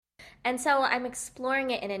And so I'm exploring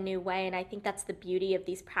it in a new way. And I think that's the beauty of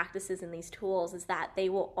these practices and these tools is that they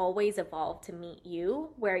will always evolve to meet you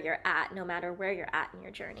where you're at, no matter where you're at in your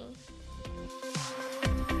journey.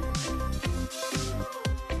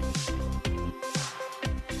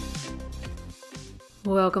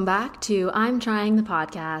 Welcome back to I'm Trying the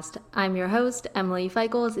Podcast. I'm your host, Emily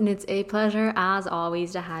Feichels, and it's a pleasure, as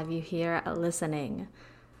always, to have you here listening.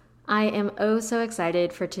 I am oh so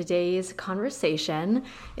excited for today's conversation.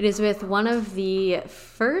 It is with one of the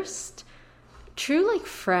first true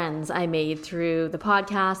friends I made through the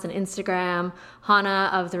podcast and Instagram,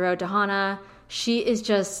 Hannah of The Road to Hannah. She is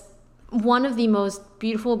just one of the most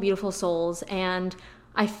beautiful, beautiful souls, and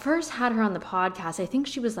I first had her on the podcast. I think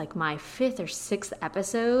she was like my 5th or 6th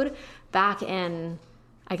episode back in,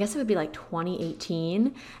 I guess it would be like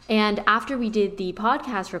 2018. And after we did the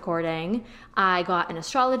podcast recording, I got an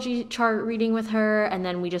astrology chart reading with her, and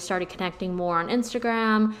then we just started connecting more on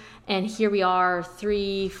Instagram. And here we are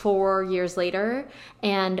 3-4 years later.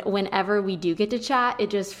 And whenever we do get to chat, it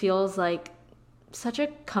just feels like such a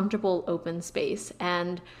comfortable open space.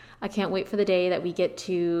 And I can't wait for the day that we get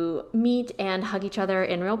to meet and hug each other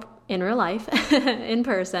in real life, in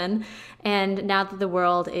person. And now that the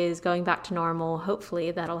world is going back to normal,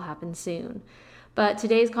 hopefully that'll happen soon. But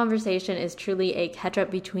today's conversation is truly a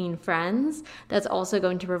catch-up between friends that's also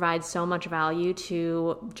going to provide so much value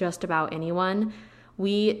to just about anyone.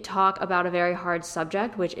 We talk about a very hard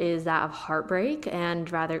subject, which is that of heartbreak,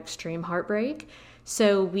 and rather extreme heartbreak.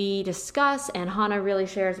 So we discuss, and Hannah really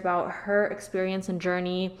shares about her experience and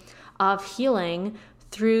journey of healing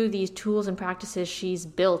through these tools and practices she's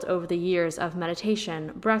built over the years of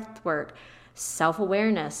meditation, breath work,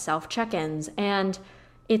 self-awareness, self-check-ins. And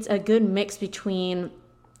it's a good mix between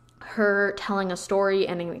her telling a story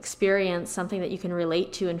and an experience, something that you can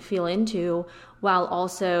relate to and feel into, while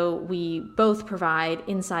also we both provide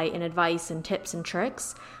insight and advice and tips and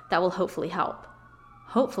tricks that will hopefully help.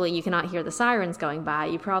 Hopefully you cannot hear the sirens going by.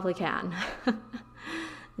 You probably can.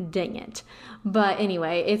 Dang it. But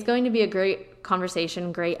anyway, it's going to be a great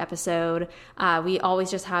conversation, great episode. We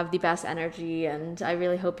always just have the best energy, and I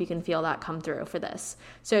really hope you can feel that come through for this.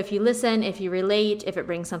 So if you listen, if you relate, if it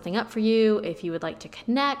brings something up for you, if you would like to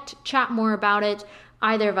connect, chat more about it,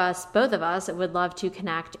 either of us, both of us, would love to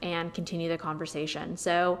connect and continue the conversation.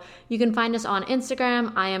 So you can find us on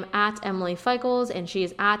Instagram. I am at Emily Feichels, and she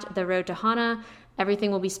is at The Road to Hannah.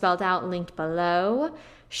 Everything will be spelled out, linked below.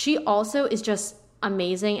 She also is just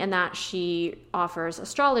amazing in that she offers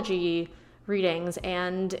astrology readings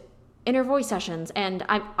and inner voice sessions. And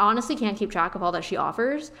I honestly can't keep track of all that she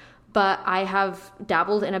offers, but I have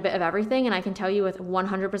dabbled in a bit of everything. And I can tell you with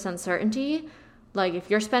 100% certainty, if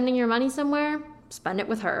you're spending your money somewhere, spend it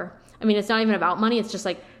with her. I mean, it's not even about money. It's just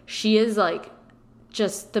she is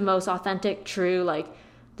just the most authentic, true,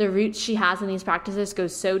 the roots she has in these practices go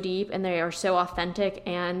so deep, and they are so authentic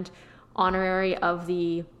and honorary of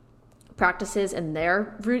the practices and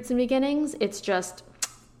their roots and beginnings. It's just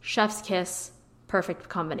chef's kiss, perfect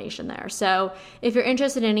combination there. So if you're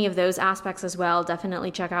interested in any of those aspects as well, definitely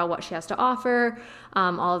check out what she has to offer,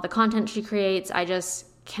 all of the content she creates. I just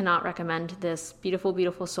cannot recommend this beautiful,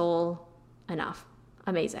 beautiful soul enough.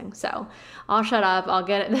 Amazing. So I'll shut up. I'll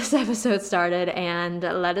get this episode started, and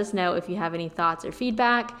let us know if you have any thoughts or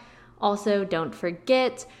feedback. Also, don't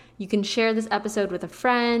forget, you can share this episode with a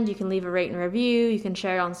friend. You can leave a rate and review. You can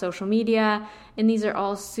share it on social media. And these are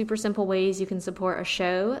all super simple ways you can support a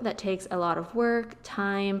show that takes a lot of work,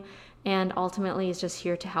 time, and ultimately is just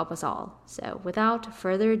here to help us all. So without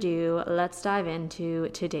further ado, let's dive into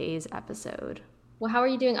today's episode. Well, how are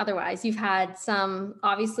you doing otherwise? You've had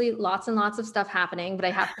obviously lots and lots of stuff happening, but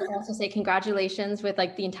I have to also say congratulations with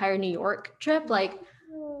the entire New York trip.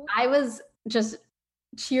 I was just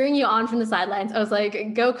cheering you on from the sidelines. I was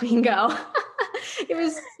like, go queen, go. It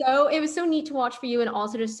was so neat to watch for you, and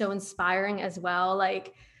also just so inspiring as well.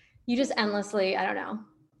 You just endlessly, I don't know.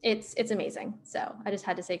 It's amazing. So I just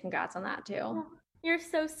had to say congrats on that too. You're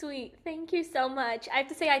so sweet. Thank you so much. I have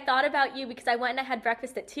to say, I thought about you because I went and I had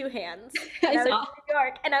breakfast at Two Hands. I was saw. in New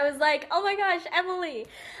York, and I was like, oh my gosh, Emily.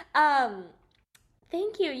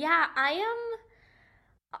 Thank you. Yeah,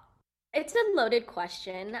 it's a loaded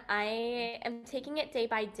question. I am taking it day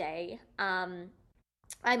by day. I'm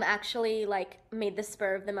actually made the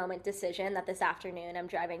spur of the moment decision that this afternoon I'm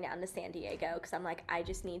driving down to San Diego because I'm I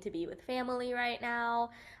just need to be with family right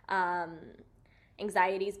now.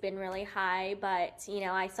 Anxiety's been really high, but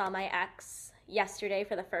I saw my ex yesterday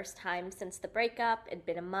for the first time since the breakup. It'd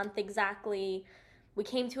been a month exactly. We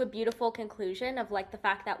came to a beautiful conclusion of the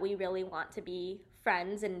fact that we really want to be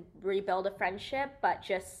friends and rebuild a friendship, but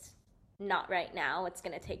just not right now. It's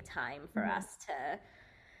going to take time for us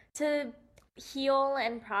to heal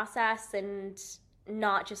and process and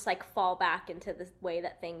not just like fall back into the way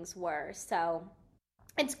that things were. So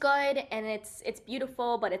it's good and it's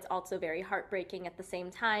beautiful, but it's also very heartbreaking at the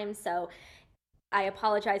same time. So I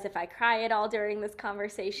apologize if I cry at all during this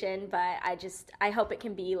conversation, but I hope it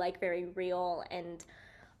can be like very real and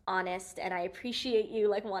honest, and I appreciate you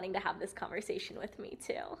like wanting to have this conversation with me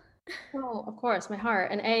too. Oh, of course, my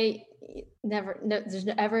heart. And A, never, no, there's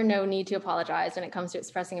ever no need to apologize when it comes to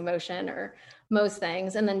expressing emotion or most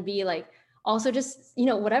things. And then B, like, also just,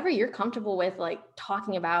 whatever you're comfortable with, like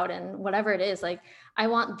talking about and whatever it is, like, I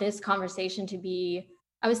want this conversation to be,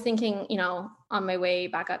 I was thinking, on my way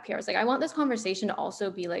back up here, I was like, I want this conversation to also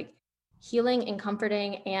be like healing and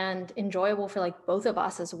comforting and enjoyable for like both of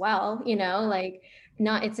us as well, like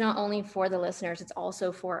it's not only for the listeners, it's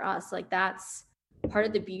also for us. Like that's part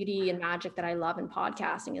of the beauty and magic that I love in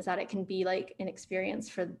podcasting is that it can be like an experience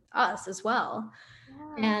for us as well.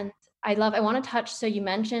 Yeah. And I want to touch, so you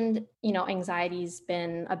mentioned, anxiety's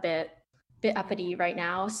been a bit uppity right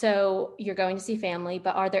now. So you're going to see family,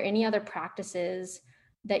 but are there any other practices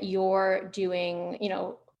that you're doing,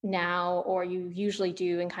 now or you usually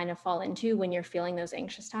do and kind of fall into when you're feeling those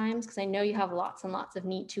anxious times? Because I know you have lots and lots of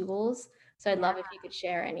neat tools. So I'd Yeah. love if you could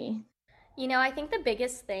share any. I think the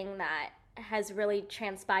biggest thing that has really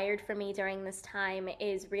transpired for me during this time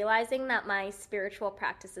is realizing that my spiritual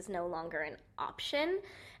practice is no longer an option.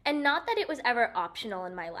 And not that it was ever optional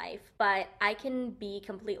in my life, but I can be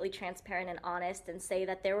completely transparent and honest and say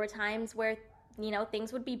that there were times where,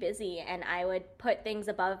 things would be busy and I would put things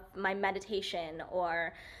above my meditation,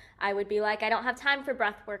 or I would be like, I don't have time for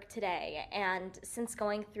breath work today. And since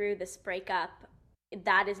going through this breakup,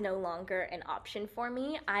 that is no longer an option for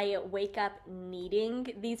me. I wake up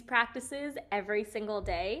needing these practices every single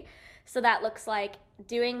day. So that looks like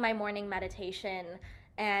doing my morning meditation.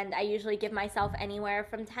 And I usually give myself anywhere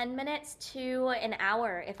from 10 minutes to an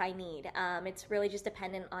hour if I need. It's really just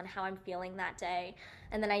dependent on how I'm feeling that day.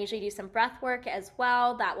 And then I usually do some breath work as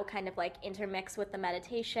well. That will kind of like intermix with the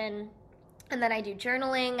meditation. And then I do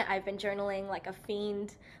journaling. I've been journaling like a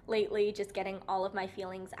fiend lately, just getting all of my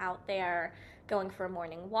feelings out there, going for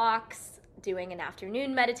morning walks, doing an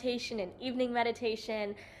afternoon meditation, an evening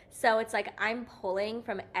meditation. So it's like I'm pulling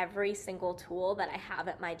from every single tool that I have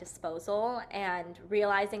at my disposal and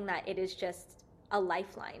realizing that it is just a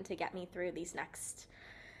lifeline to get me through these next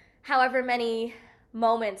however many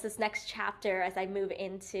moments, this next chapter as I move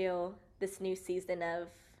into this new season of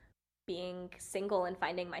being single and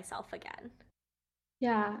finding myself again.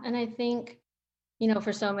 Yeah. And I think,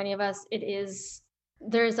 for so many of us,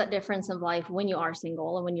 there is that difference of life when you are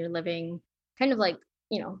single and when you're living kind of like,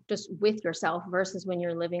 just with yourself versus when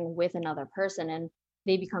you're living with another person and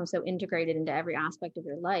they become so integrated into every aspect of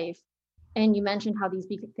your life. And you mentioned how these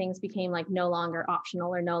things became like no longer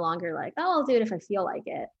optional or no longer like, oh, I'll do it if I feel like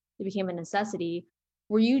it. It became a necessity.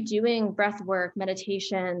 Were you doing breath work,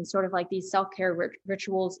 meditation, sort of like these self-care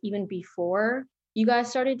rituals even before you guys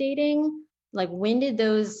started dating? Like when did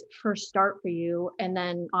those first start for you? And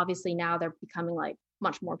then obviously now they're becoming like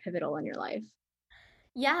much more pivotal in your life.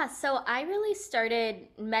 Yeah, so I really started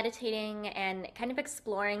meditating and kind of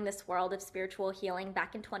exploring this world of spiritual healing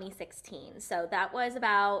back in 2016. So that was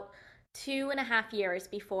about 2.5 years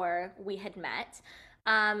before we had met.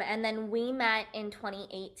 And then we met in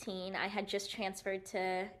 2018. I had just transferred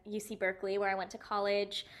to UC Berkeley, where I went to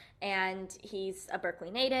college, and he's a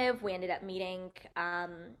Berkeley native. We ended up meeting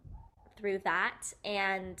through that.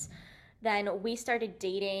 And then we started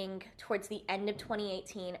dating towards the end of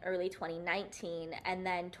 2018, early 2019, and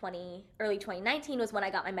then early 2019 was when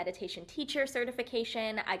I got my meditation teacher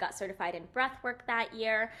certification. I got certified in breathwork that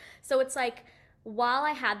year. So it's like while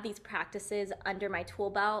I had these practices under my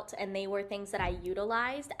tool belt and they were things that I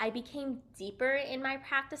utilized, I became deeper in my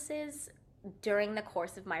practices during the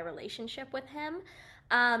course of my relationship with him.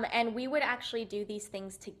 And we would actually do these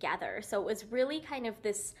things together. So it was really kind of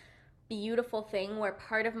this beautiful thing where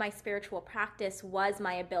part of my spiritual practice was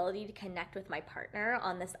my ability to connect with my partner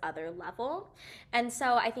on this other level. And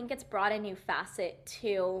so I think it's brought a new facet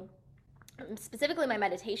to specifically my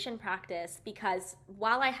meditation practice, because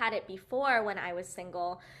while I had it before when I was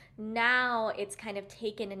single, now it's kind of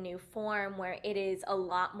taken a new form where it is a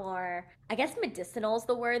lot more, I guess medicinal is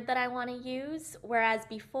the word that I want to use. Whereas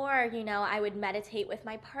before, I would meditate with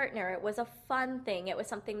my partner. It was a fun thing. It was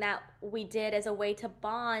something that we did as a way to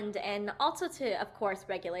bond and also to, of course,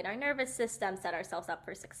 regulate our nervous system, set ourselves up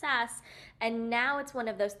for success. And now it's one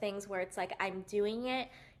of those things where it's like I'm doing it,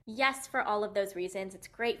 yes, for all of those reasons. It's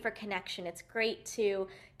great for connection. It's great to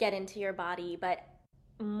get into your body. But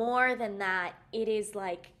more than that, it is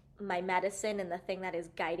like my medicine and the thing that is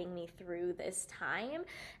guiding me through this time.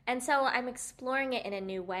 And so I'm exploring it in a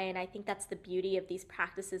new way. And I think that's the beauty of these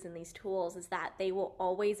practices and these tools is that they will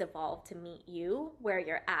always evolve to meet you where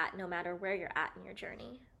you're at, no matter where you're at in your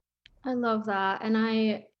journey. I love that.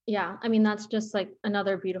 And yeah, I mean, that's just like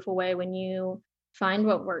another beautiful way when you find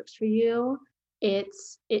what works for you. It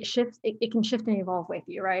shifts, it can shift and evolve with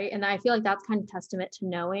you, right? And I feel like that's kind of testament to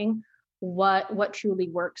knowing what truly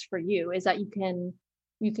works for you is that you can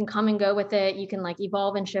come and go with it. You can like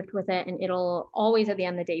evolve and shift with it, and it'll always at the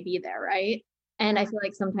end of the day be there, right? And I feel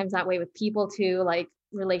like sometimes that way with people too, like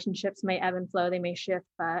relationships may ebb and flow, they may shift,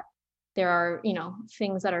 but there are,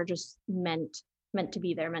 things that are just meant to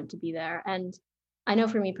be there, meant to be there. And I know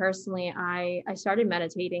for me personally, I started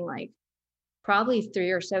meditating like probably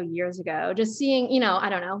 3 or so years ago, just seeing, I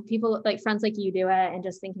don't know, people like friends like you do it and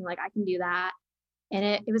just thinking like I can do that. And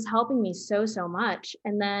it was helping me so much.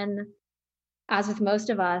 And then as with most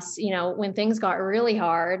of us, when things got really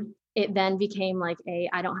hard, it then became like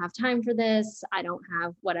I don't have time for this. I don't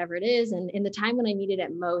have whatever it is. And in the time when I needed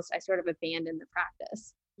it most, I sort of abandoned the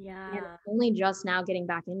practice. And Yeah. only just now getting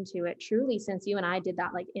back into it truly since you and I did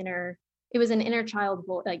that like it was an inner child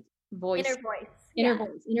voice, Inner voice. inner Yeah.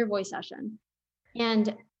 voice, inner voice session.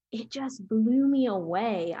 And it just blew me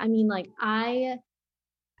away. I mean, like I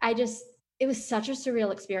just it was such a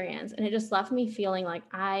surreal experience and it just left me feeling like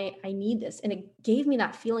I need this. And it gave me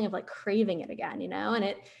that feeling of like craving it again,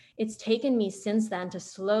 and it's taken me since then to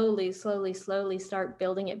slowly start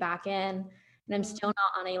building it back in. And I'm Mm. still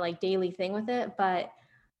not on a like daily thing with it, but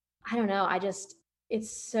I don't know.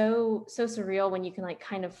 It's so surreal when you can like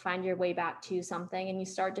kind of find your way back to something and you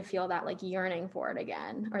start to feel that like yearning for it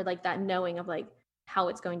again, or like that knowing of like how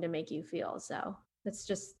it's going to make you feel. So it's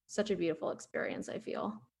just such a beautiful experience, I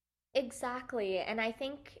feel. Exactly. And I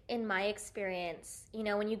think in my experience,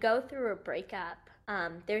 when you go through a breakup,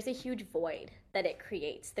 there's a huge void that it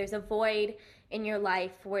creates. There's a void in your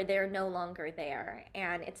life where they're no longer there.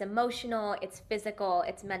 And it's emotional, it's physical,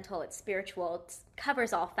 it's mental, it's spiritual, it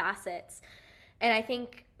covers all facets. And I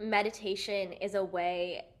think meditation is a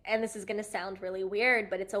way, and this is going to sound really weird,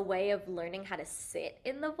 but it's a way of learning how to sit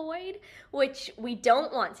in the void, which we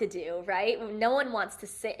don't want to do, right? No one wants to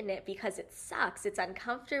sit in it because it sucks, it's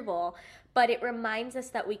uncomfortable, but it reminds us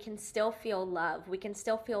that we can still feel love, we can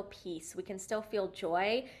still feel peace, we can still feel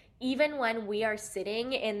joy, even when we are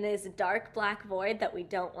sitting in this dark black void that we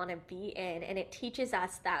don't want to be in. And it teaches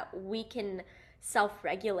us that we can self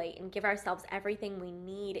regulate and give ourselves everything we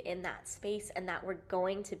need in that space and that we're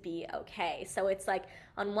going to be okay. So it's like,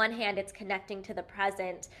 on one hand, it's connecting to the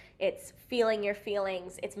present, it's feeling your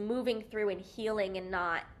feelings, it's moving through and healing and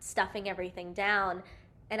not stuffing everything down.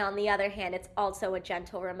 And on the other hand, it's also a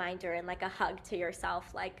gentle reminder and like a hug to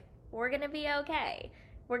yourself like, we're going to be okay.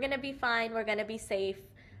 We're going to be fine. We're going to be safe.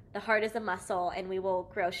 The heart is a muscle and we will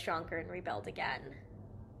grow stronger and rebuild again.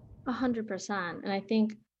 100%. And I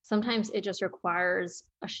think sometimes it just requires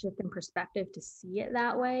a shift in perspective to see it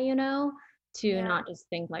that way, to Yeah. not just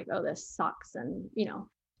think like, oh, this sucks and,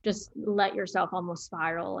 just let yourself almost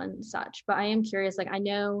spiral and such. But I am curious, like, I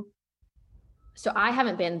know, so I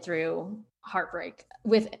haven't been through heartbreak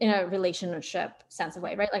with in a relationship sense of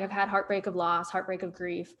way, right? Like I've had heartbreak of loss, heartbreak of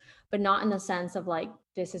grief, but not in the sense of like,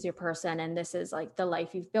 this is your person and this is like the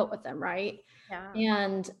life you've built with them, right? Yeah.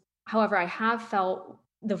 And however, I have felt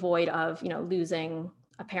the void of, losing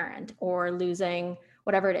a parent or losing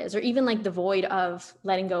whatever it is, or even like the void of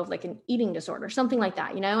letting go of like an eating disorder, something like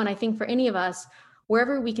that, And I think for any of us,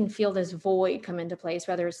 wherever we can feel this void come into place,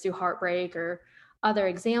 whether it's through heartbreak or other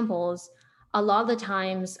examples, a lot of the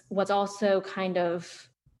times what's also kind of,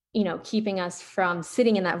 keeping us from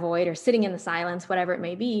sitting in that void or sitting in the silence, whatever it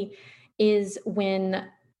may be, is when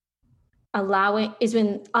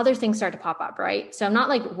other things start to pop up, right? So I'm not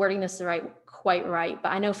like wording this quite right, but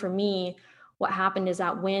I know for me, what happened is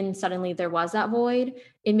that when suddenly there was that void,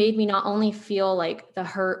 it made me not only feel like the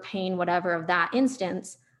hurt, pain, whatever of that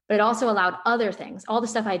instance, but it also allowed other things, all the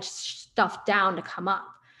stuff I'd stuffed down to come up.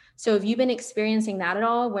 So have you been experiencing that at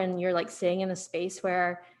all when you're like sitting in the space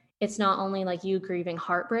where it's not only like you grieving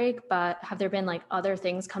heartbreak, but have there been like other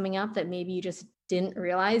things coming up that maybe you just didn't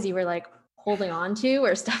realize you were like holding on to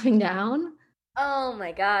or stuffing down? Oh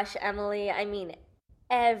my gosh, Emily. I mean,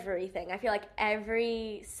 everything. I feel like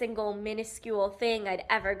every single minuscule thing I'd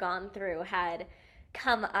ever gone through had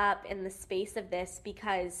come up in the space of this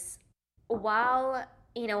because while,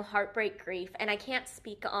 heartbreak grief, and I can't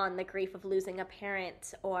speak on the grief of losing a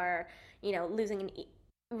parent or, losing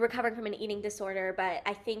recovering from an eating disorder, but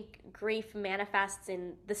I think grief manifests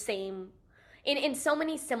in the same in so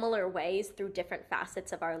many similar ways through different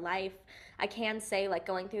facets of our life. I can say, like,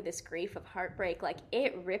 going through this grief of heartbreak, like,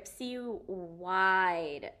 it rips you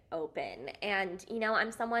wide open. And,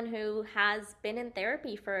 I'm someone who has been in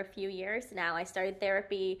therapy for a few years now. I started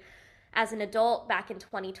therapy as an adult back in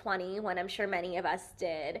 2020, when I'm sure many of us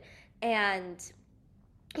did. And,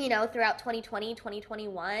 throughout 2020,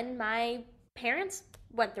 2021, my parents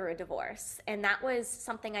went through a divorce. And that was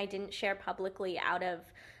something I didn't share publicly out of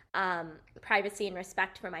privacy and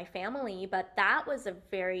respect for my family, but that was a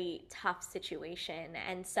very tough situation.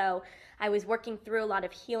 And so I was working through a lot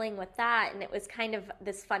of healing with that. And it was kind of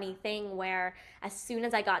this funny thing where as soon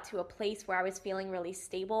as I got to a place where I was feeling really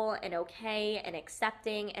stable and okay and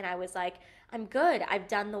accepting, and I was like, I'm good, I've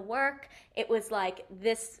done the work, it was like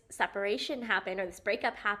this separation happened or this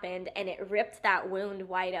breakup happened and it ripped that wound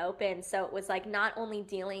wide open. So it was like not only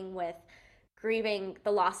dealing with grieving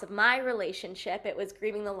the loss of my relationship, it was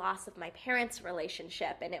grieving the loss of my parents'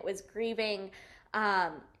 relationship, and it was grieving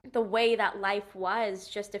the way that life was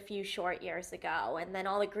just a few short years ago. And then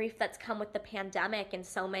all the grief that's come with the pandemic and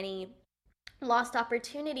so many lost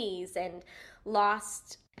opportunities and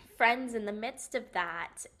lost friends in the midst of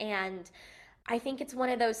that. And I think it's one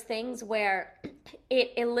of those things where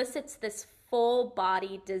it elicits this full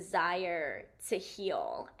body desire to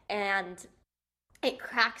heal. And it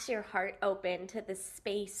cracks your heart open to this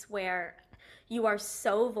space where you are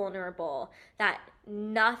so vulnerable that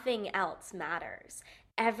nothing else matters.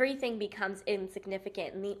 Everything becomes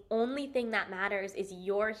insignificant, and the only thing that matters is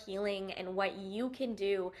your healing and what you can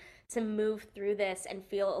do to move through this and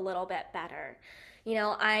feel a little bit better.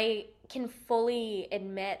 I can fully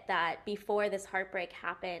admit that before this heartbreak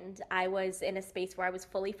happened, I was in a space where I was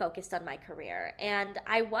fully focused on my career, and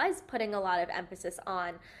I was putting a lot of emphasis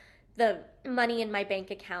on the money in my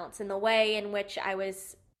bank accounts and the way in which I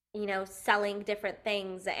was, selling different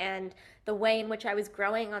things and the way in which I was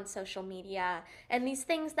growing on social media. And these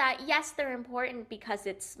things that, yes, they're important because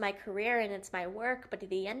it's my career and it's my work, but at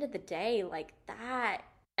the end of the day, like that,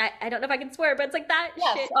 I don't know if I can swear, but it's like that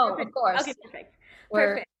yes. shit. Oh, of course. Okay, perfect.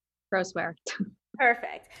 We're pro swear.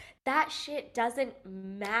 Perfect. That shit doesn't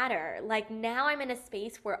matter. Like now I'm in a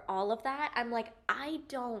space where all of that, I'm like, I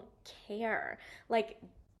don't care. Like,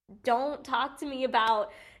 don't talk to me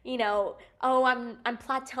about, oh, I'm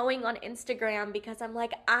plateauing on Instagram, because I'm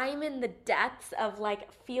like, I'm in the depths of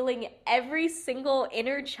like feeling every single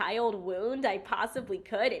inner child wound I possibly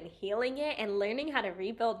could and healing it and learning how to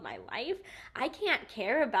rebuild my life. I can't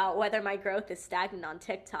care about whether my growth is stagnant on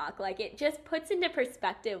TikTok. Like it just puts into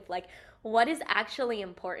perspective like what is actually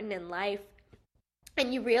important in life.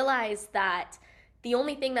 And you realize that the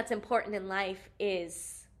only thing that's important in life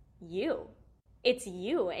is you. It's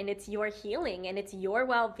you, and it's your healing, and it's your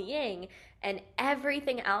well-being, and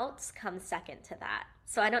everything else comes second to that.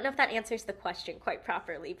 So I don't know if that answers the question quite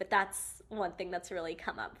properly, but that's one thing that's really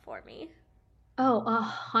come up for me.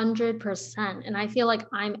 Oh, 100%. And I feel like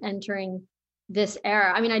I'm entering this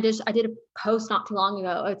era. I mean, I did a post not too long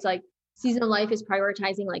ago. It's like season of life is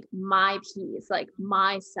prioritizing like my peace, like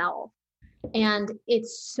myself. And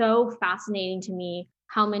it's so fascinating to me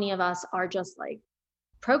how many of us are just like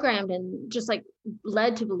programmed and just like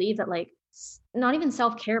led to believe that like not even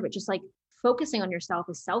self-care, but just like focusing on yourself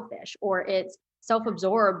is selfish or it's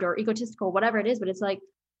self-absorbed or egotistical, whatever it is. But it's like,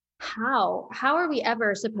 how are we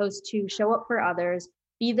ever supposed to show up for others,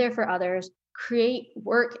 be there for others, create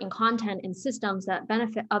work and content and systems that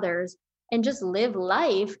benefit others, and just live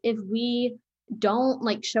life if we don't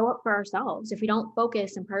like show up for ourselves, if we don't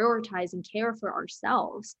focus and prioritize and care for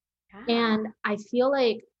ourselves? Yeah. And I feel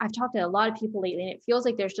like I've talked to a lot of people lately, and it feels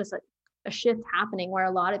like there's just a shift happening where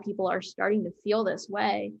a lot of people are starting to feel this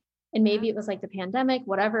way. And maybe it was like the pandemic,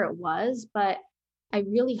 whatever it was, but I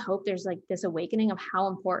really hope there's like this awakening of how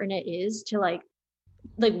important it is to like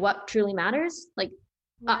what truly matters, like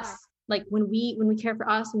Yeah. us. Like when we care for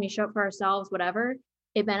us, when we show up for ourselves, whatever,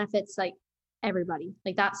 it benefits like everybody.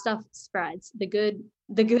 Like that stuff spreads. The good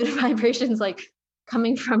vibrations like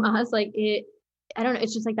coming from us, like it, I don't know,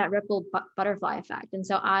 it's just like that ripple butterfly effect. And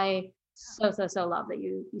so I so love that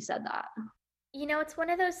you said that. It's one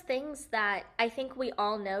of those things that I think we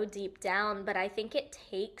all know deep down, but I think it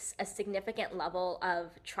takes a significant level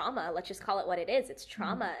of trauma. Let's just call it what it is. It's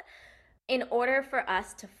trauma in order for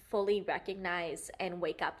us to fully recognize and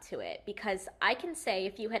wake up to it. Because I can say,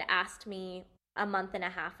 if you had asked me a month and a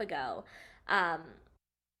half ago, um,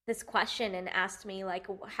 this question and asked me, like,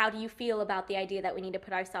 how do you feel about the idea that we need to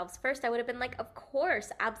put ourselves first? I would have been like, of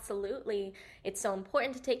course, absolutely. It's so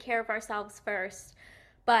important to take care of ourselves first.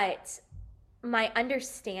 But my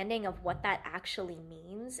understanding of what that actually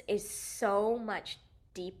means is so much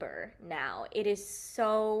deeper now. It is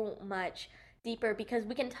so much deeper because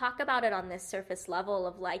we can talk about it on this surface level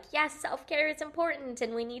of like, yes, self-care is important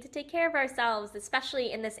and we need to take care of ourselves,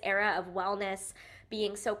 especially in this era of wellness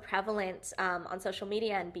being so prevalent on social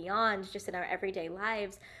media and beyond, just in our everyday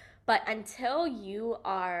lives. But until you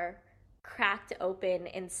are cracked open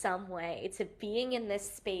in some way to being in this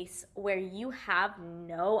space where you have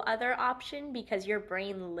no other option because your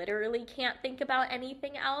brain literally can't think about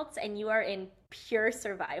anything else and you are in pure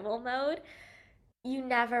survival mode, you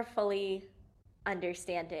never fully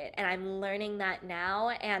understand it. And I'm learning that now.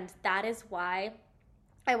 And that is why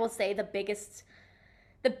I will say the biggest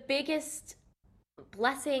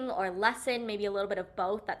blessing or lesson, maybe a little bit of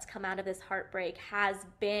both, that's come out of this heartbreak has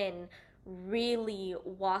been really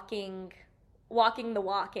walking the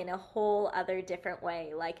walk in a whole other different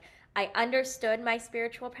way. Like, I understood my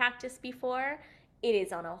spiritual practice before. It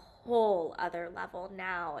is on a whole other level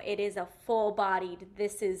now. It is a full bodied,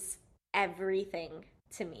 this is everything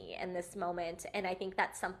to me in this moment. And I think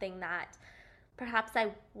that's something that perhaps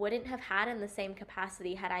I wouldn't have had in the same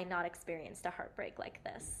capacity had I not experienced a heartbreak like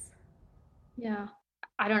this. Yeah.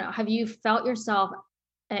 I don't know. Have you felt yourself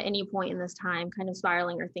at any point in this time kind of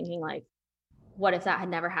spiraling or thinking like, what if that had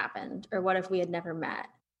never happened? Or what if we had never met?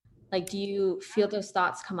 Like, do you feel those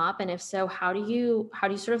thoughts come up? And if so, how do you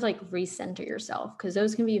sort of like recenter yourself? Because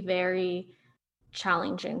those can be very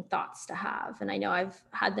challenging thoughts to have. And I know I've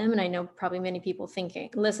had them, and I know probably many people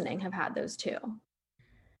listening have had those too.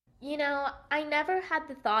 I never had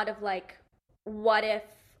the thought of like, what if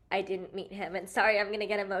I didn't meet him? And sorry, I'm gonna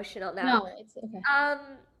get emotional now. No, it's okay. Um,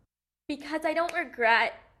 because I don't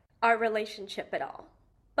regret our relationship at all.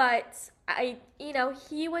 But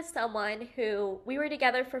he was someone who we were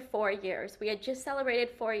together for 4 years. We had just celebrated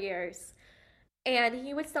 4 years. And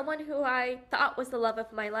he was someone who I thought was the love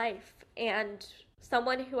of my life and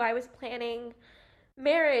someone who I was planning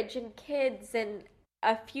marriage and kids and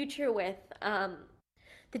a future with.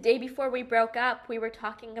 The day before we broke up, we were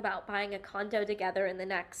talking about buying a condo together in the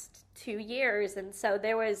next 2 years. And so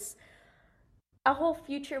there was a whole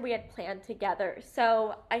future we had planned together.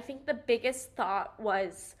 So I think the biggest thought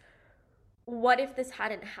was, what if this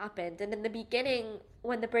hadn't happened? And in the beginning,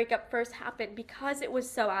 when the breakup first happened, because it was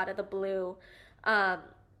so out of the blue, um,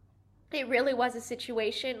 it really was a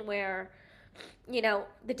situation where,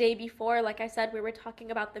 the day before, like I said, we were talking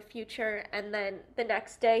about the future, and then the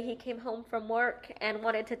next day he came home from work and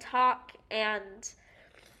wanted to talk and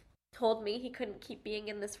told me he couldn't keep being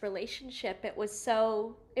in this relationship. It was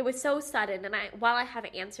so sudden, and while I have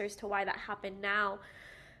answers to why that happened now,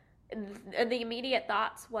 the immediate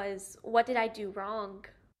thoughts was, what did I do wrong?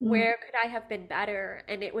 Mm. Where could I have been better?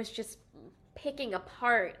 And it was just picking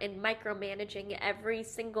apart and micromanaging every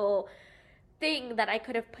single thing that I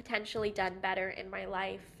could have potentially done better in my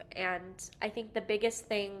life. And I think the biggest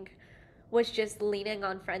thing was just leaning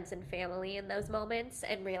on friends and family in those moments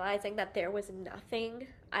and realizing that there was nothing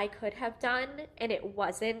I could have done, and it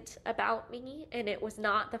wasn't about me, and it was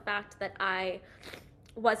not the fact that I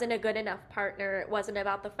wasn't a good enough partner. It wasn't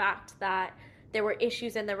about the fact that there were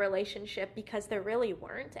issues in the relationship, because there really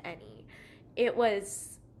weren't any.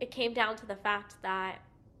 It came down to the fact that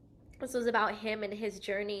this was about him and his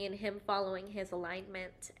journey and him following his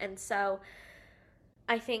alignment. And so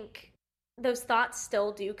I think those thoughts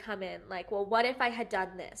still do come in, like, well, what if I had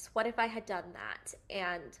done this? What if I had done that?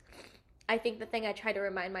 And I think the thing I try to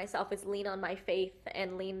remind myself is lean on my faith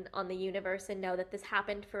and lean on the universe and know that this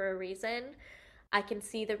happened for a reason. I can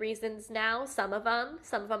see the reasons now, some of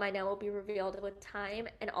them I know will be revealed with time,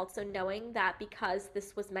 and also knowing that because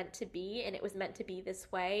this was meant to be and it was meant to be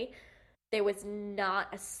this way, there was not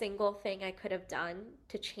a single thing I could have done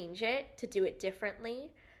to change it, to do it differently.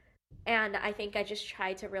 And I think I just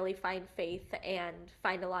try to really find faith and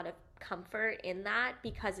find a lot of comfort in that,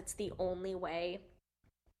 because it's the only way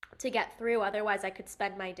to get through. Otherwise, I could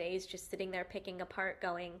spend my days just sitting there picking apart,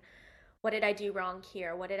 going, what did I do wrong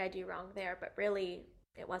here? What did I do wrong there? But really,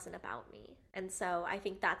 it wasn't about me. And so I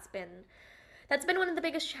think that's been one of the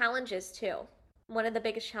biggest challenges too. One of the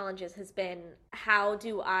biggest challenges has been, how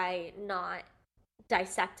do I not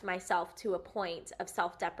dissect myself to a point of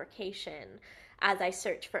self-deprecation as I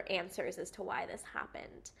search for answers as to why this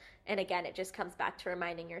happened. And again, it just comes back to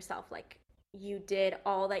reminding yourself, like, you did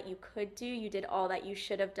all that you could do, you did all that you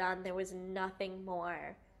should have done. There was nothing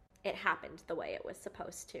more. It happened the way it was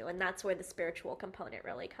supposed to. And that's where the spiritual component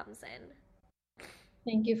really comes in.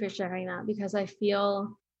 Thank you for sharing that, because I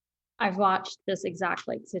feel I've watched this exact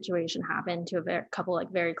like situation happen to couple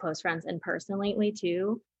like very close friends in person lately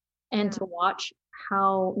too. And Yeah. to watch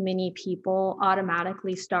how many people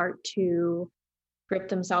automatically start to rip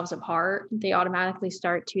themselves apart. They automatically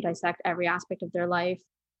start to dissect every aspect of their life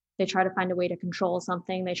they try to find a way to control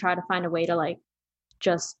something. They try to find a way to like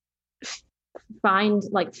just find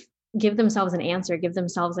like give themselves an answer, give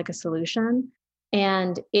themselves like a solution.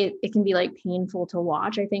 And it can be like painful to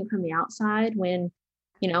watch, I think, from the outside when,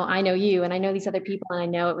 I know you and I know these other people and I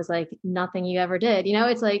know it was like nothing you ever did.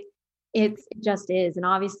 It's like it just is. And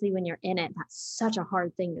obviously when you're in it, that's such a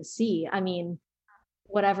hard thing to see. I mean,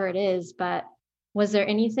 whatever it is, but was there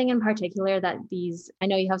anything in particular that I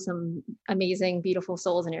know you have some amazing, beautiful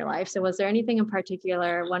souls in your life. So was there anything in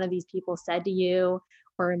particular one of these people said to you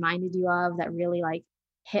or reminded you of that really like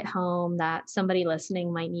hit home that somebody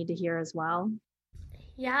listening might need to hear as well?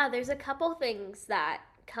 Yeah, there's a couple things that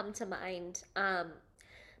come to mind.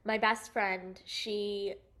 My best friend,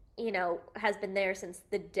 she, has been there since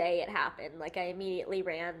the day it happened. Like, I immediately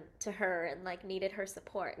ran to her and, like, needed her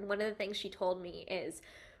support. And one of the things she told me is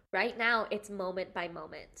right now it's moment by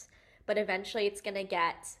moment, but eventually it's going to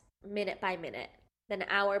get minute by minute, then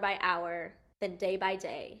hour by hour, then day by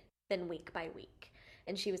day, then week by week.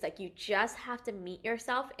 And she was like, you just have to meet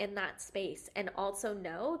yourself in that space and also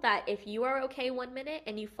know that if you are okay 1 minute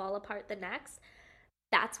and you fall apart the next,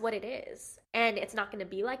 that's what it is. And it's not going to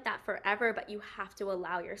be like that forever, but you have to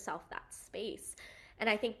allow yourself that space. And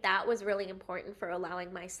I think that was really important for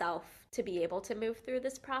allowing myself to be able to move through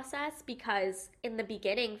this process because in the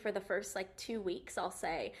beginning, for the first like 2 weeks, I'll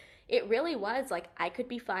say, it really was like I could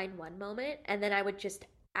be fine one moment and then I would just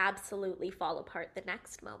absolutely fall apart the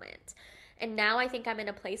next moment. And now I think I'm in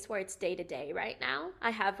a place where it's day to day right now. I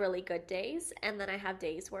have really good days and then I have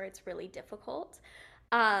days where it's really difficult.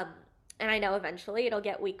 Um, and I know eventually it'll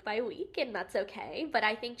get week by week, and that's okay. But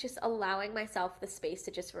I think just allowing myself the space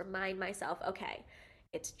to just remind myself, okay,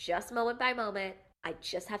 it's just moment by moment. I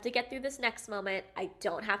just have to get through this next moment. I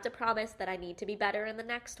don't have to promise that I need to be better in the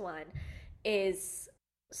next one, is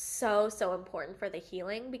so, so important for the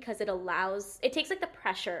healing because it takes like the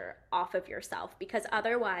pressure off of yourself. Because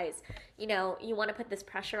otherwise, you want to put this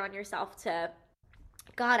pressure on yourself to,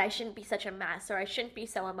 God, I shouldn't be such a mess or I shouldn't be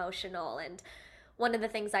so emotional. And one of the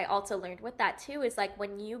things I also learned with that too is like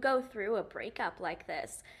when you go through a breakup like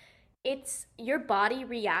this, it's your body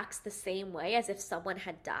reacts the same way as if someone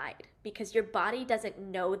had died because your body doesn't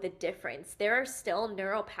know the difference. There are still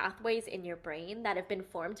neural pathways in your brain that have been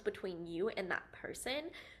formed between you and that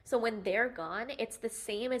person. So when they're gone, it's the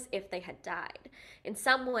same as if they had died. In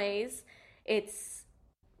some ways, it's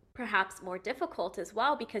perhaps more difficult as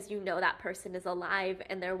well because you know that person is alive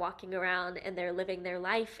and they're walking around and they're living their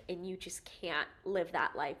life and you just can't live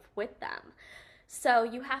that life with them. So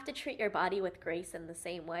you have to treat your body with grace in the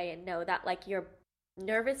same way and know that like your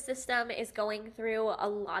nervous system is going through a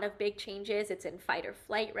lot of big changes. It's in fight or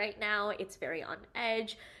flight right now. It's very on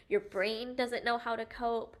edge. Your brain doesn't know how to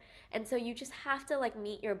cope. And so you just have to like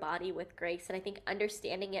meet your body with grace. And I think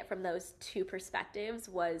understanding it from those two perspectives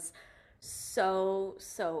was so,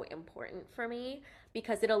 so important for me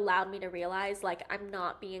because it allowed me to realize like I'm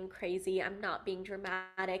not being crazy, I'm not being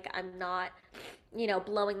dramatic, I'm not,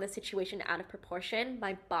 blowing the situation out of proportion.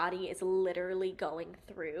 My body is literally going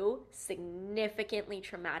through significantly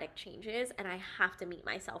traumatic changes and I have to meet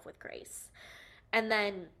myself with grace. And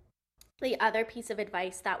then the other piece of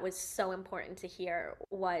advice that was so important to hear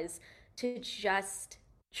was to just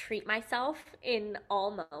treat myself in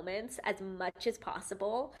all moments as much as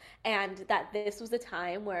possible and that this was a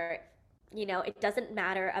time where it doesn't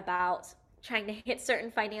matter about trying to hit certain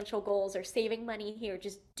financial goals or saving money here.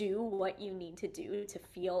 Just do what you need to do to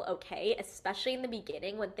feel okay, especially in the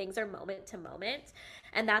beginning when things are moment to moment.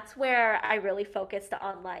 And that's where I really focused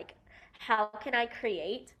on like how can I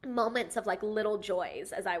create moments of like little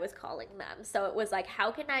joys, as I was calling them. So it was like,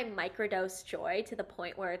 how can I microdose joy to the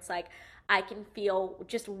point where it's like, I can feel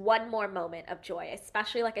just one more moment of joy,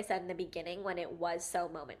 especially like I said in the beginning when it was so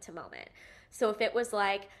moment to moment. So if it was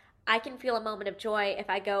like, I can feel a moment of joy if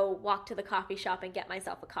I go walk to the coffee shop and get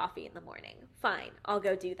myself a coffee in the morning. Fine, I'll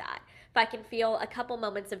go do that. If I can feel a couple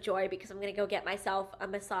moments of joy because I'm going to go get myself a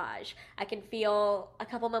massage, I can feel a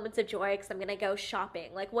couple moments of joy because I'm going to go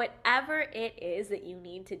shopping. Like, whatever it is that you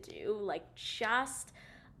need to do, like, just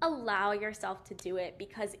allow yourself to do it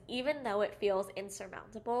because even though it feels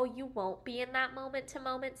insurmountable, you won't be in that moment to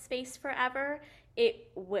moment space forever.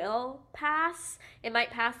 It will pass. It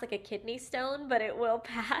might pass like a kidney stone, but it will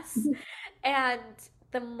pass. And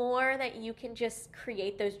the more that you can just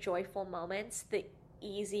create those joyful moments, the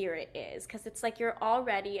easier it is. Because it's like you're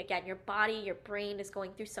already, again, your body, your brain is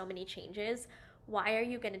going through so many changes. Why are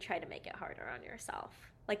you going to try to make it harder on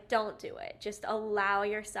yourself? Like, don't do it. Just allow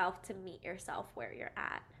yourself to meet yourself where you're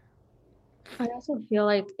at. I also feel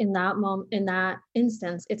like in that moment, in that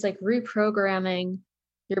instance, it's like reprogramming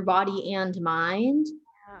your body and mind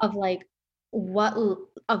Yeah. of like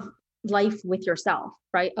of life with yourself,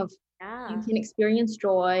 right? Of you Yeah. can experience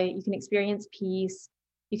joy, you can experience peace,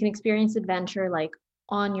 you can experience adventure like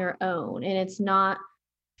on your own. And it's not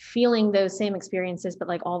feeling those same experiences, but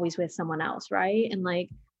like always with someone else, right? And like,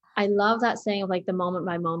 I love that saying of like the moment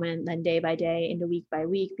by moment, then day by day, into week by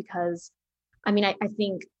week, because I mean, I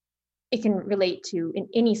think it can relate to in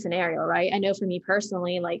any scenario, right? I know for me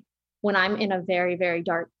personally, like when I'm in a very, very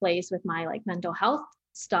dark place with my like mental health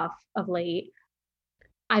stuff of late,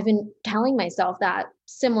 I've been telling myself that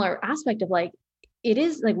similar aspect of like, it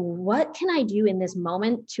is like, what can I do in this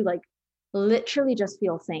moment to like literally just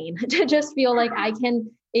feel sane, to just feel like I can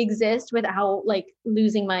exist without like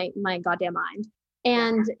losing my goddamn mind. Yeah.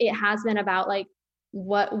 And it has been about like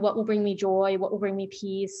what will bring me joy, what will bring me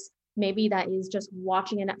peace. Maybe that is just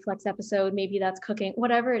watching a Netflix episode, maybe that's cooking,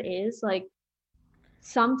 whatever it is, like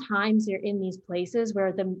sometimes you're in these places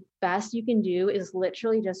where the best you can do is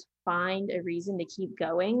literally just find a reason to keep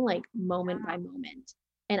going, like moment by moment.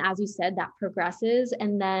 And as you said, that progresses.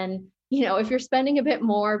 And then, if you're spending a bit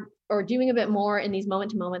more or doing a bit more in these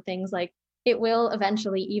moment to moment things, like it will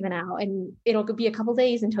eventually even out and it'll be a couple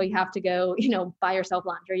days until you have to go, buy yourself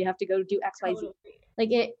lunch or you have to go do XYZ. Totally.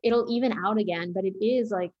 Like it'll even out again, but it is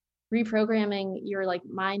like reprogramming your like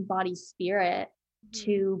mind, body, spirit Mhm.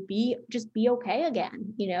 to be okay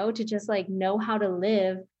again, to just like know how to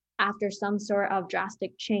live after some sort of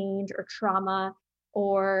drastic change or trauma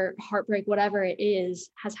or heartbreak, whatever it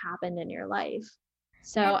is, has happened in your life.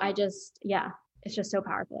 So And yeah, it's just so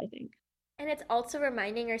powerful, I think. And it's also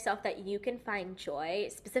reminding yourself that you can find joy,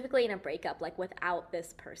 specifically in a breakup, like without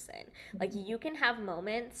this person. Like Mhm. you can have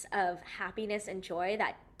moments of happiness and joy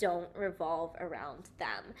that don't revolve around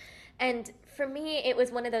them. And for me, it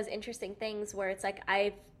was one of those interesting things where it's like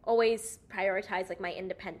I've always prioritized like my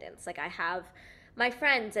independence. Like I have my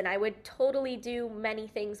friends and I would totally do many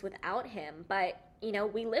things without him, but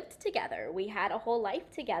we lived together. We had a whole life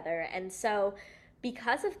together. And so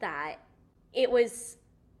because of that, it was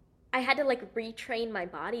I had to like retrain my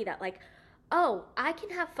body that like, oh, I can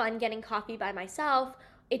have fun getting coffee by myself.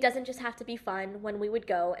 It doesn't just have to be fun when we would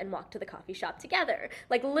go and walk to the coffee shop together.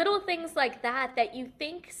 Like little things like that you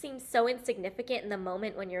think seem so insignificant in the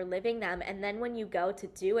moment when you're living them, and then when you go to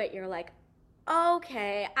do it, you're like,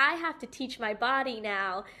 okay, I have to teach my body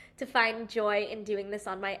now to find joy in doing this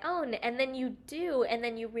on my own. And then you do, and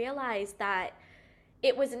then you realize that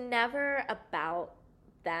it was never about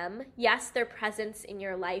them. Yes, their presence in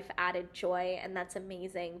your life added joy, and that's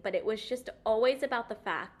amazing, but it was just always about the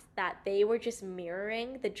fact that they were just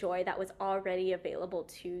mirroring the joy that was already available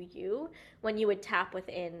to you when you would tap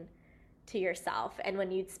within to yourself and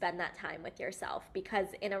when you'd spend that time with yourself. Because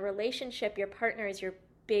in a relationship, your partner is your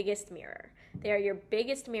biggest mirror. They are your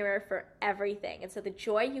biggest mirror for everything. And so the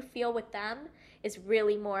joy you feel with them is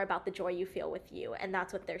really more about the joy you feel with you. And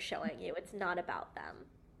that's what they're showing you. It's not about them.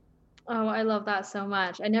 Oh, I love that so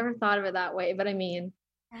much. I never thought of it that way, but I mean,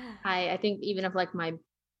 Yeah. I think even of like my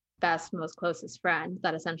best, most closest friend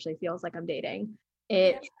that essentially feels like I'm dating, Yeah.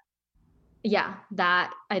 it yeah,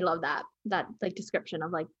 that I love that like description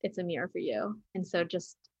of like it's a mirror for you. And so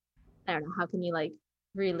just I don't know, how can you like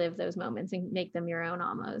relive those moments and make them your own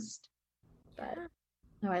almost? But Yeah.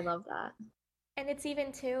 no, I love that. And it's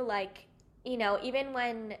even too like, even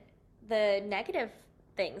when the negative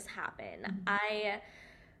things happen, Mhm. I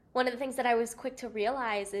one of the things that I was quick to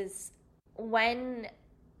realize is when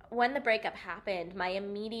when the breakup happened, my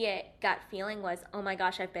immediate gut feeling was, "Oh my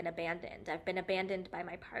gosh, I've been abandoned. I've been abandoned by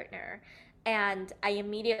my partner." And I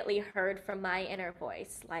immediately heard from my inner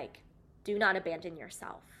voice like, "Do not abandon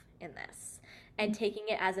yourself in this." And taking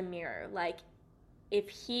it as a mirror, like if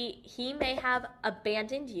he may have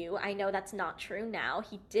abandoned you. I know that's not true now.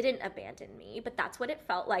 He didn't abandon me, but that's what it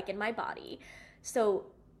felt like in my body. So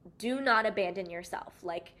do not abandon yourself.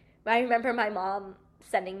 Like I remember my mom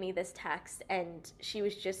sending me this text and she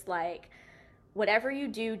was just like, whatever you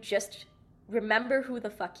do, just remember who the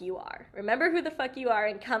fuck you are. Remember who the fuck you are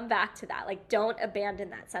and come back to that. Like don't abandon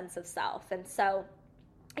that sense of self. And so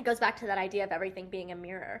it goes back to that idea of everything being a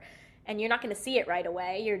mirror. And you're not going to see it right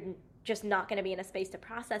away. You're just not going to be in a space to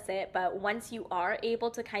process it. But once you are able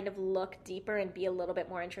to kind of look deeper and be a little bit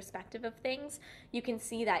more introspective of things, you can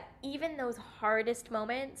see that even those hardest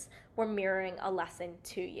moments were mirroring a lesson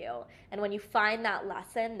to you. And when you find that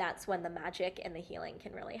lesson, that's when the magic and the healing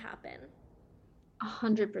can really happen.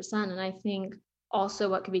 100%. And I think also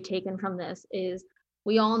what could be taken from this is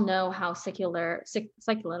we all know how secular,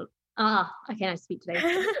 I can't speak today,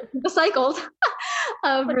 the cycles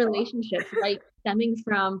of relationships, right? Stemming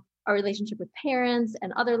from our relationship with parents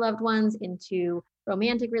and other loved ones into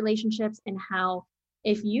romantic relationships, and how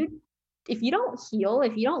if you if you don't heal,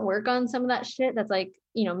 if you don't work on some of that shit that's like,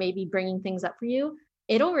 maybe bringing things up for you,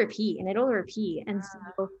 it'll repeat and it'll repeat. And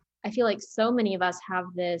so I feel like so many of us have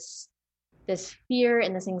this fear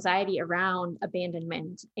and this anxiety around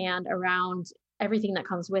abandonment and around everything that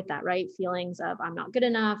comes with that, right? Feelings of I'm not good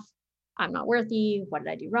enough, I'm not worthy, what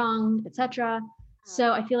did I do wrong, etc.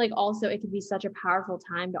 So I feel like also it could be such a powerful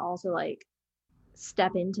time to also like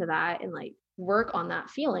step into that and like work on that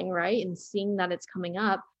feeling, right? And seeing that it's coming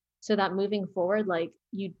up so that moving forward, like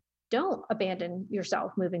you don't abandon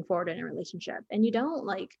yourself moving forward in a relationship and you don't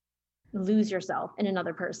like lose yourself in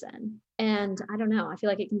another person. And I don't know, I feel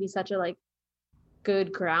like it can be such a like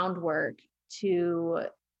good groundwork to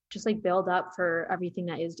just like build up for everything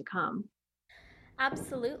that is to come.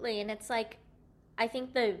 Absolutely. And it's like, I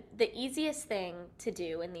think the easiest thing to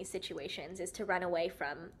do in these situations is to run away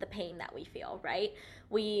from the pain that we feel, right?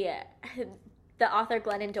 We the author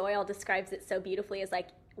Glennon Doyle describes it so beautifully as like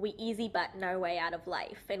we easy button our way out of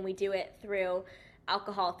life, and we do it through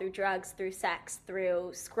alcohol, through drugs, through sex,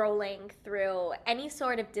 through scrolling, through any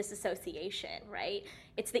sort of disassociation, right?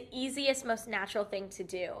 It's the easiest, most natural thing to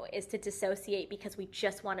do is to dissociate because we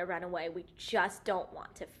just want to run away. We just don't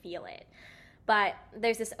want to feel it. But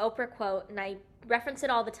there's this Oprah quote, and I reference it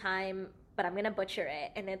all the time, but I'm going to butcher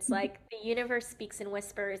it. And it's like, the universe speaks in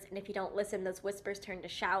whispers, and if you don't listen, those whispers turn to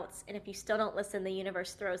shouts. And if you still don't listen, the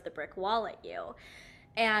universe throws the brick wall at you.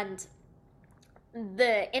 And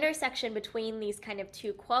the intersection between these kind of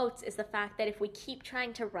two quotes is the fact that if we keep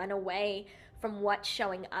trying to run away from what's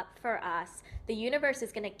showing up for us, the universe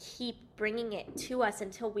is going to keep bringing it to us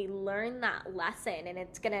until we learn that lesson, and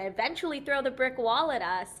it's going to eventually throw the brick wall at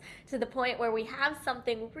us to the point where we have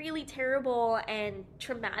something really terrible and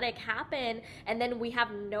traumatic happen, and then we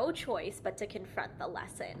have no choice but to confront the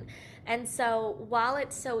lesson. And so while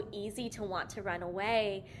it's so easy to want to run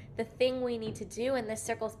away, the thing we need to do, and this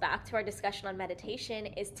circles back to our discussion on meditation,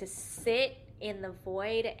 is to sit in the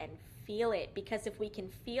void and feel it. Because if we can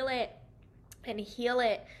feel it and heal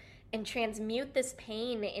it and transmute this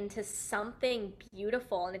pain into something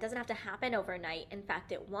beautiful, and it doesn't have to happen overnight, in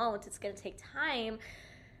fact it won't, it's going to take time,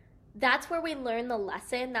 that's where we learn the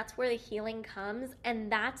lesson, that's where the healing comes,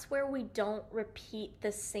 and that's where we don't repeat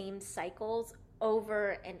the same cycles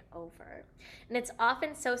over and over. And it's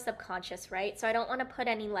often so subconscious, right? So I don't want to put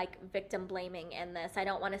any like victim blaming in this. I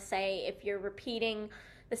don't want to say if you're repeating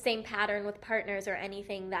the same pattern with partners or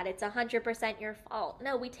anything that it's 100% your fault.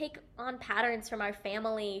 No, we take on patterns from our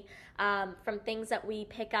family, from things that we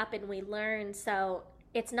pick up and we learn. So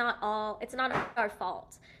it's not our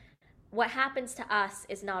fault. What happens to us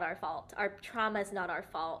is not our fault. Our trauma is not our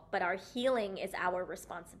fault, but our healing is our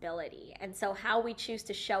responsibility. And so how we choose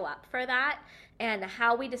to show up for that and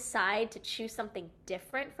how we decide to choose something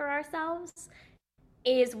different for ourselves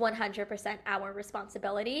is 100% our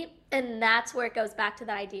responsibility. And that's where it goes back to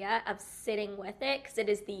the idea of sitting with it, because it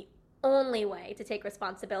is the only way to take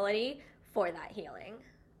responsibility for that healing.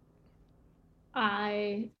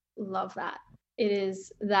 I love that. It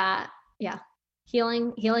is that, yeah.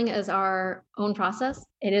 Healing is our own process.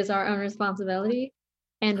 It is our own responsibility.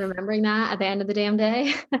 And remembering that at the end of the damn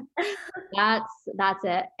day, that's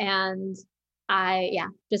it. And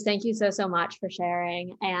just thank you so much for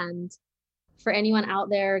sharing. And for anyone out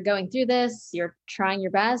there going through this, you're trying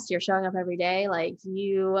your best, you're showing up every day, like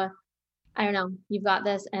I don't know, you've got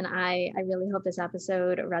this. And I really hope this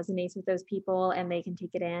episode resonates with those people and they can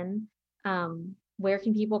take it in. Where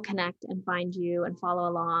can people connect and find you and follow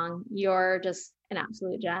along? You're just an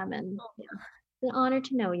absolute gem, and yeah, it's an honor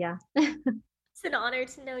to know you. It's an honor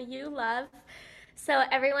to know you, love. So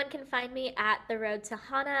everyone can find me at The Road to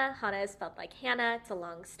Hana. Hana is spelled like Hannah. It's a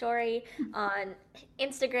long story. On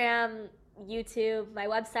Instagram, YouTube, my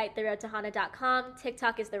website, theroadtohana.com.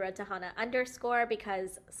 TikTok is _,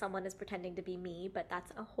 because someone is pretending to be me, but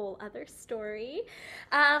that's a whole other story.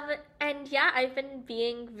 And yeah, I've been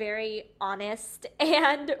being very honest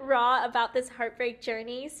and raw about this heartbreak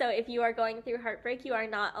journey. So if you are going through heartbreak, you are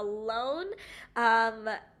not alone.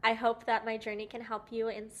 I hope that my journey can help you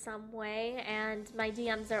in some way, and my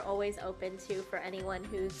DMs are always open too for anyone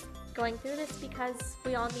who's going through this, because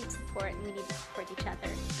we all need support and we need to support each other.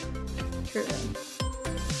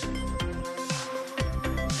 Truly.